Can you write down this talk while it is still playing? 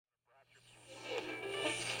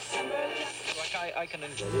I can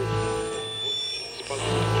enjoy it.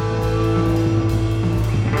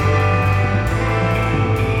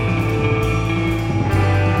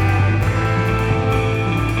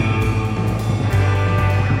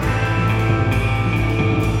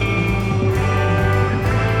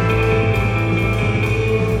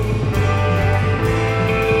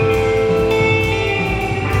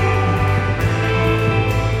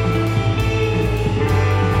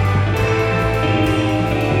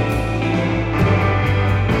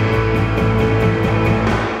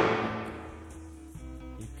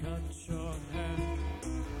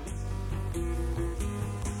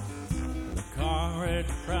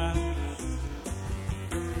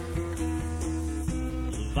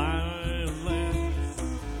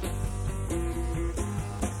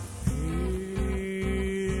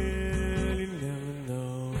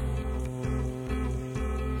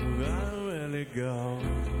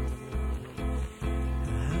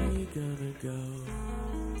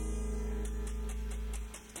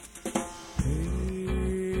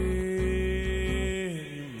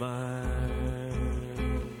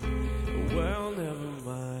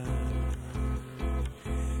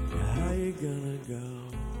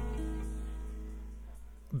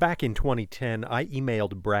 Back in 2010, I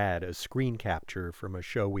emailed Brad a screen capture from a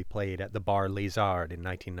show we played at the Bar Les Arts in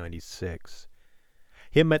 1996.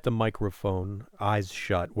 Him at the microphone, eyes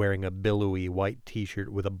shut, wearing a billowy white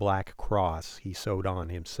t-shirt with a black cross he sewed on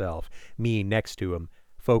himself. Me next to him,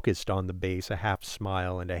 focused on the bass, a half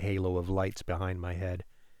smile and a halo of lights behind my head.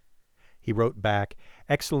 He wrote back,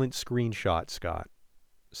 "Excellent screenshot, Scott.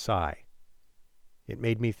 Sigh." It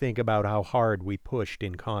made me think about how hard we pushed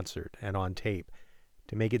in concert and on tape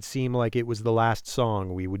to make it seem like it was the last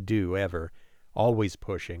song we would do ever, always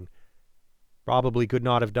pushing. Probably could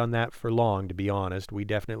not have done that for long, to be honest. We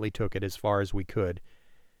definitely took it as far as we could.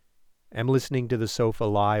 I'm listening to the Sofa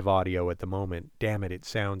Live audio at the moment. Damn it, it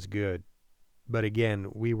sounds good. But again,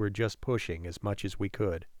 we were just pushing as much as we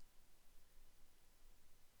could.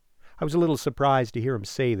 I was a little surprised to hear him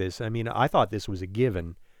say this. I mean, I thought this was a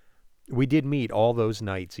given. We did meet all those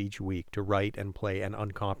nights each week to write and play an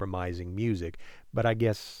uncompromising music, but I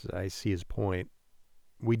guess I see his point.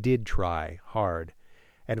 We did try hard,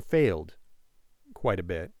 and failed quite a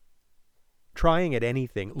bit. Trying at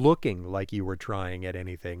anything, looking like you were trying at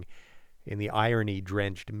anything, in the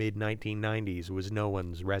irony-drenched mid-1990s was no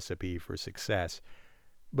one's recipe for success,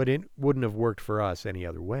 but it wouldn't have worked for us any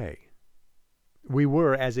other way. We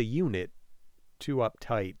were, as a unit, too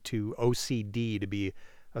uptight, too OCD to be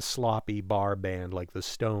a sloppy bar band like the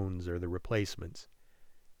Stones or the Replacements.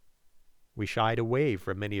 We shied away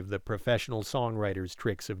from many of the professional songwriters'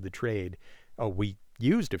 tricks of the trade. Oh, we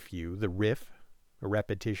used a few, the riff, a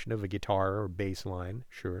repetition of a guitar or bass line,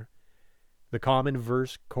 sure. The common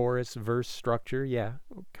verse-chorus-verse structure, yeah,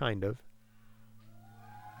 kind of.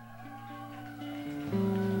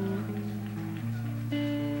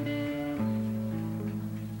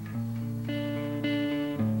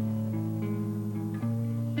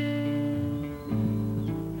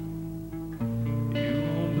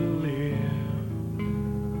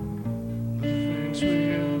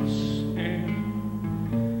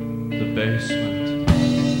 Basement.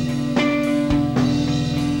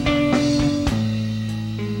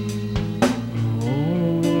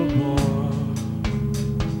 Overboard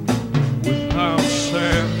without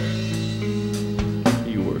sails,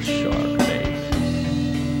 you were shark bait.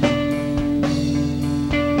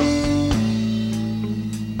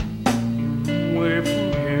 Away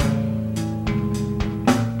from here,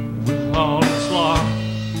 with all its loss.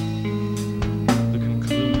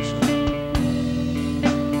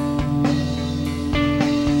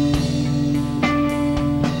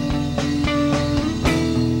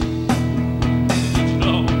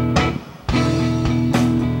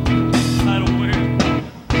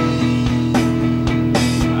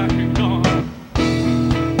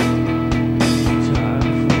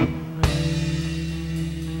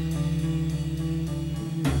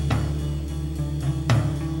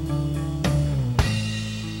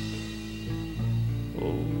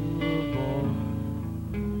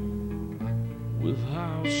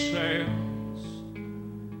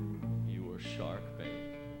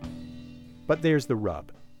 But there's the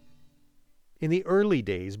rub. In the early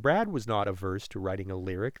days, Brad was not averse to writing a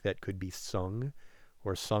lyric that could be sung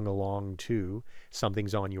or sung along to.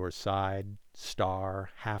 Something's on Your Side, Star,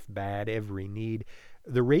 Half Bad, Every Need.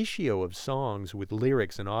 The ratio of songs with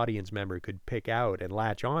lyrics an audience member could pick out and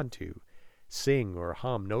latch onto, sing or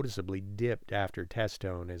hum, noticeably dipped after Test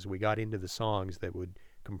Tone as we got into the songs that would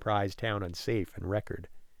comprise Town Unsafe and Record.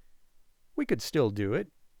 We could still do it,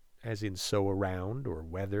 as in So Around or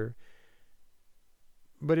Weather.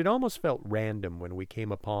 But it almost felt random when we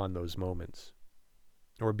came upon those moments,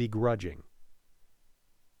 or begrudging.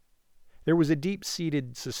 There was a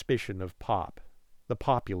deep-seated suspicion of pop, the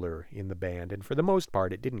popular in the band, and for the most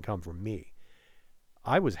part it didn't come from me.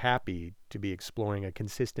 I was happy to be exploring a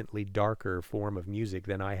consistently darker form of music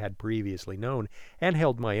than I had previously known, and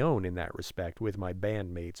held my own in that respect with my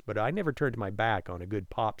bandmates, but I never turned my back on a good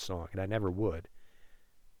pop song, and I never would.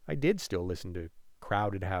 I did still listen to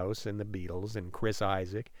Crowded House and the Beatles and Chris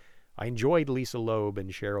Isaak. I enjoyed Lisa Loeb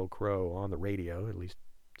and Sheryl Crow on the radio, at least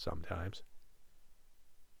sometimes.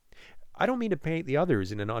 I don't mean to paint the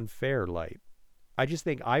others in an unfair light. I just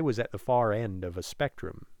think I was at the far end of a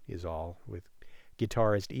spectrum, is all, with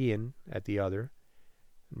guitarist Ian at the other,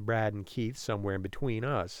 and Brad and Keith somewhere in between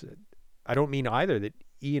us. I don't mean either that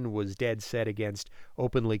Ian was dead set against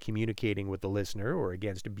openly communicating with the listener or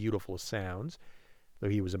against beautiful sounds, though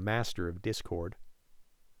he was a master of discord.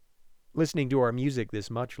 Listening to our music this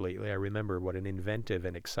much lately, I remember what an inventive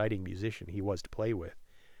and exciting musician he was to play with,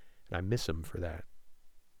 and I miss him for that.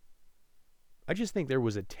 I just think there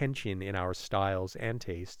was a tension in our styles and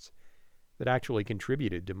tastes that actually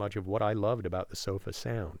contributed to much of what I loved about the Sofa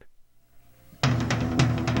sound.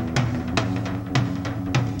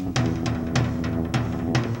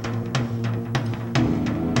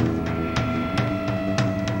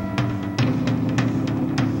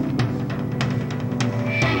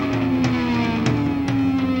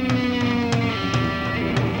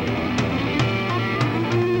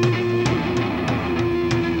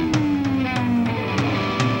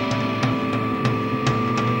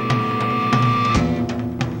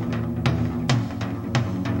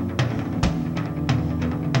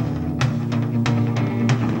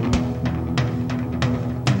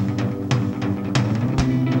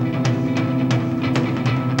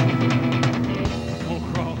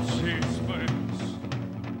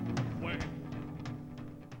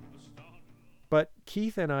 But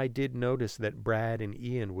Keith and I did notice that Brad and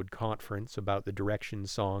Ian would conference about the direction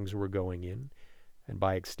songs were going in, and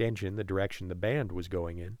by extension, the direction the band was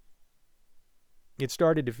going in. It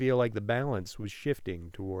started to feel like the balance was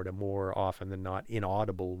shifting toward a more often than not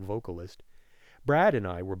inaudible vocalist. Brad and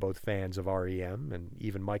I were both fans of R.E.M., and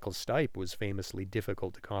even Michael Stipe was famously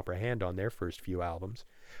difficult to comprehend on their first few albums,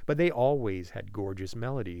 but they always had gorgeous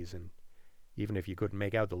melodies, and even if you couldn't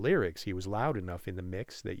make out the lyrics, he was loud enough in the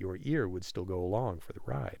mix that your ear would still go along for the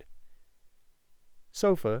ride.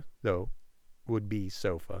 Sofa, though, would be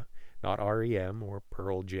Sofa, not R.E.M. or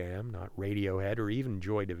Pearl Jam, not Radiohead or even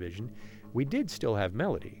Joy Division. We did still have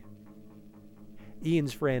melody.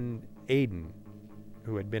 Ian's friend Aidan,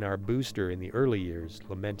 who had been our booster in the early years,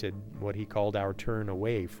 lamented what he called our turn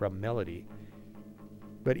away from melody.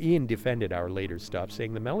 But Ian defended our later stuff,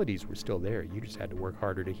 saying the melodies were still there, you just had to work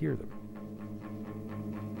harder to hear them.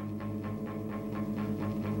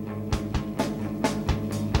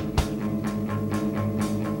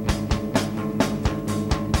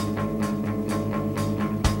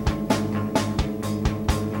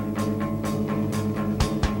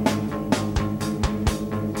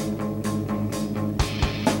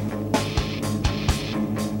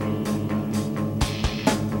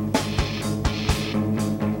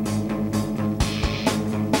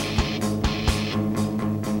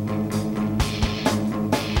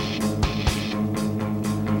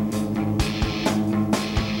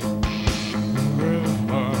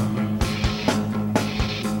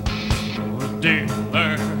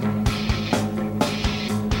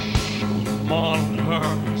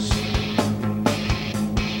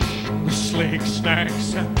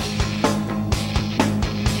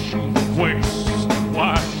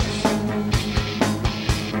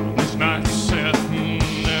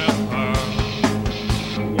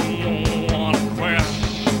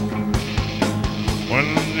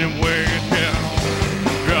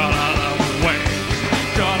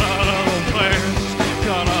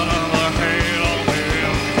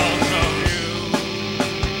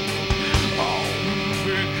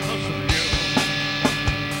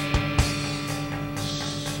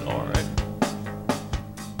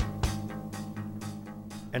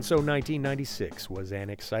 And so 1996 was an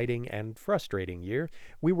exciting and frustrating year.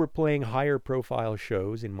 We were playing higher-profile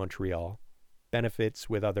shows in Montreal, benefits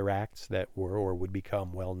with other acts that were or would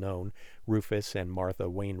become well-known, Rufus and Martha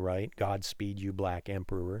Wainwright, Godspeed You Black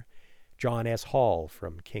Emperor, John S. Hall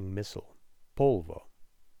from King Missile, Polvo.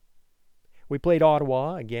 We played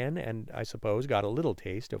Ottawa again, and I suppose got a little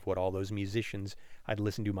taste of what all those musicians I'd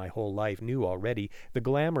listened to my whole life knew already, the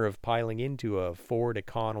glamour of piling into a Ford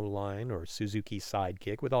Econoline or Suzuki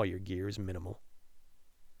Sidekick with all your gears minimal.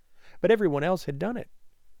 But everyone else had done it.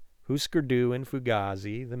 Husker Du and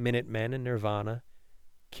Fugazi, the Minutemen and Nirvana.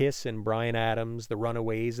 Kiss and Bryan Adams, the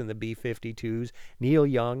Runaways and the B-52s, Neil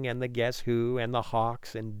Young and the Guess Who and the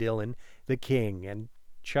Hawks and Dylan, the King and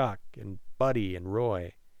Chuck and Buddy and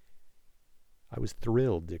Roy. I was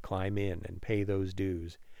thrilled to climb in and pay those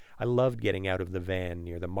dues. I loved getting out of the van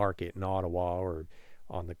near the market in Ottawa or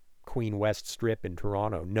on the Queen West Strip in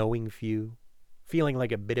Toronto, knowing few, feeling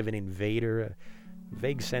like a bit of an invader, a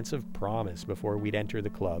vague sense of promise before we'd enter the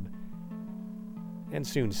club, and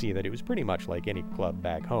soon see that it was pretty much like any club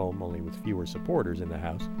back home, only with fewer supporters in the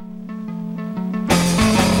house.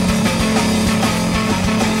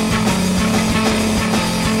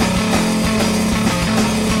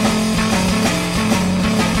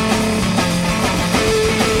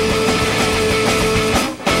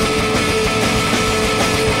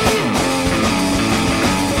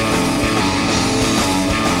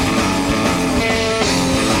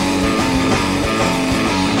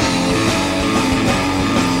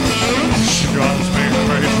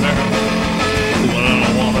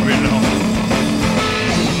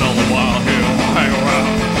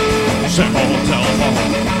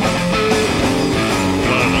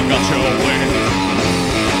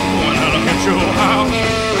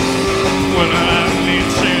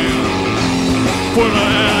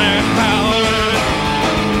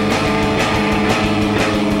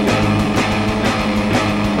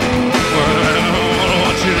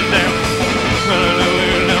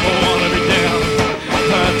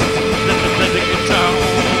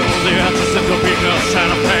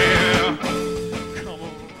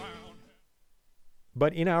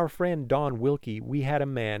 But in our friend Don Wilkie, we had a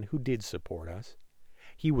man who did support us.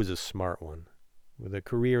 He was a smart one, with a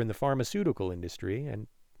career in the pharmaceutical industry, and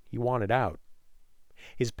he wanted out.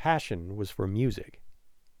 His passion was for music.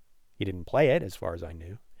 He didn't play it, as far as I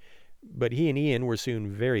knew, but he and Ian were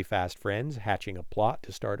soon very fast friends, hatching a plot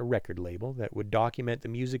to start a record label that would document the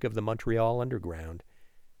music of the Montreal underground.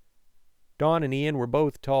 Don and Ian were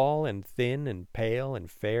both tall and thin and pale and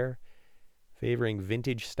fair, favoring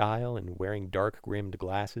vintage style and wearing dark-rimmed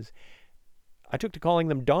glasses. I took to calling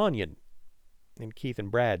them Donyan, and Keith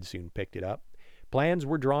and Brad soon picked it up. Plans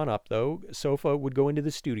were drawn up, though. Sofa would go into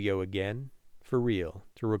the studio again, for real,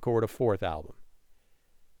 to record a fourth album.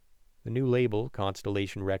 The new label,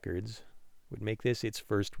 Constellation Records, would make this its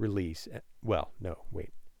first release. Well, no,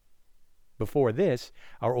 wait. Before this,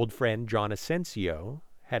 our old friend John Asensio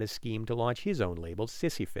had a scheme to launch his own label,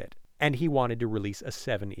 Sisyphit, and he wanted to release a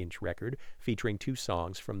 7-inch record featuring 2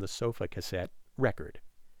 songs from the Sofa cassette record.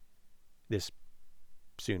 This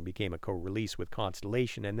soon became a co-release with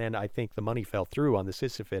Constellation, and then I think the money fell through on the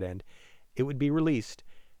Sisyphit end. It would be released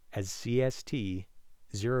as CST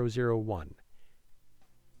 001.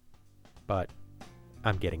 But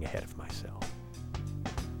I'm getting ahead of myself.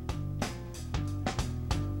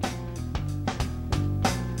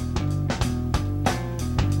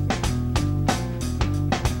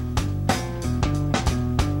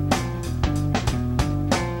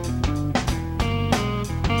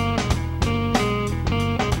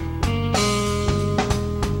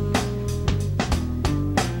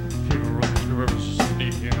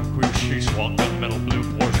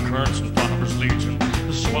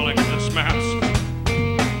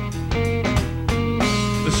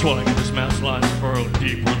 Swelling of this mass lies furrowed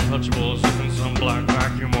deep, untouchable as if in some black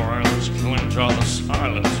vacuum or eyeless killing jaw the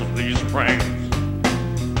silence of these brains.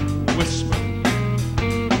 Whisper.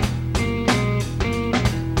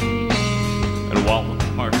 And while the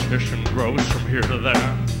partition grows from here to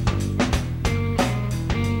there,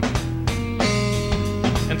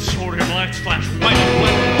 and sodium lights flash white and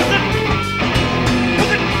black.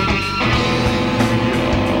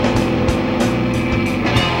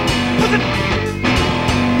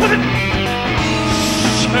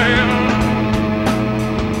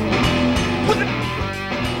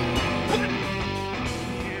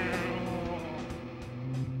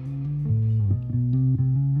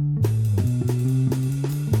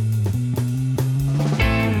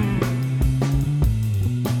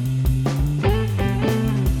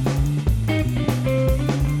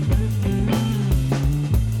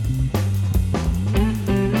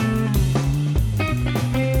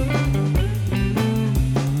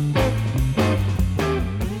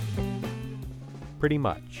 Pretty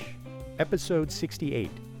much. Episode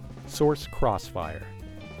 68, Source Crossfire.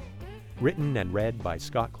 Written and read by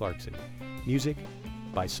Scott Clarkson. Music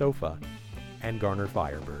by Sofa and Garner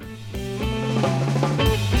Firebird.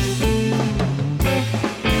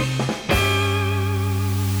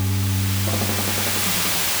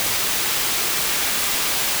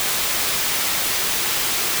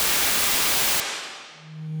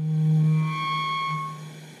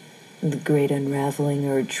 The Great Unraveling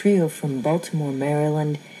are a trio from Baltimore,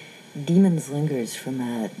 Maryland, Demons Lingers from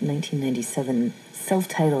a 1997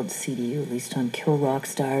 self-titled CD released on Kill Rock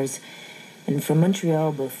Stars. And from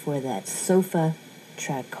Montreal before that, Sofa,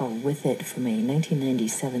 track called With It from a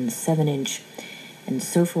 1997 7-inch. And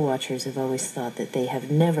Sofa watchers have always thought that they have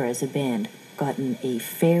never, as a band, gotten a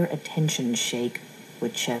fair attention shake,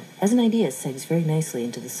 which, as an idea, segs very nicely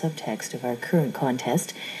into the subtext of our current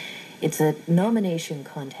contest. It's a nomination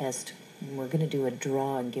contest. We're going to do a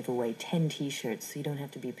draw and give away 10 t-shirts, so you don't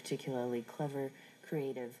have to be particularly clever,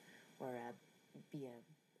 creative, or be a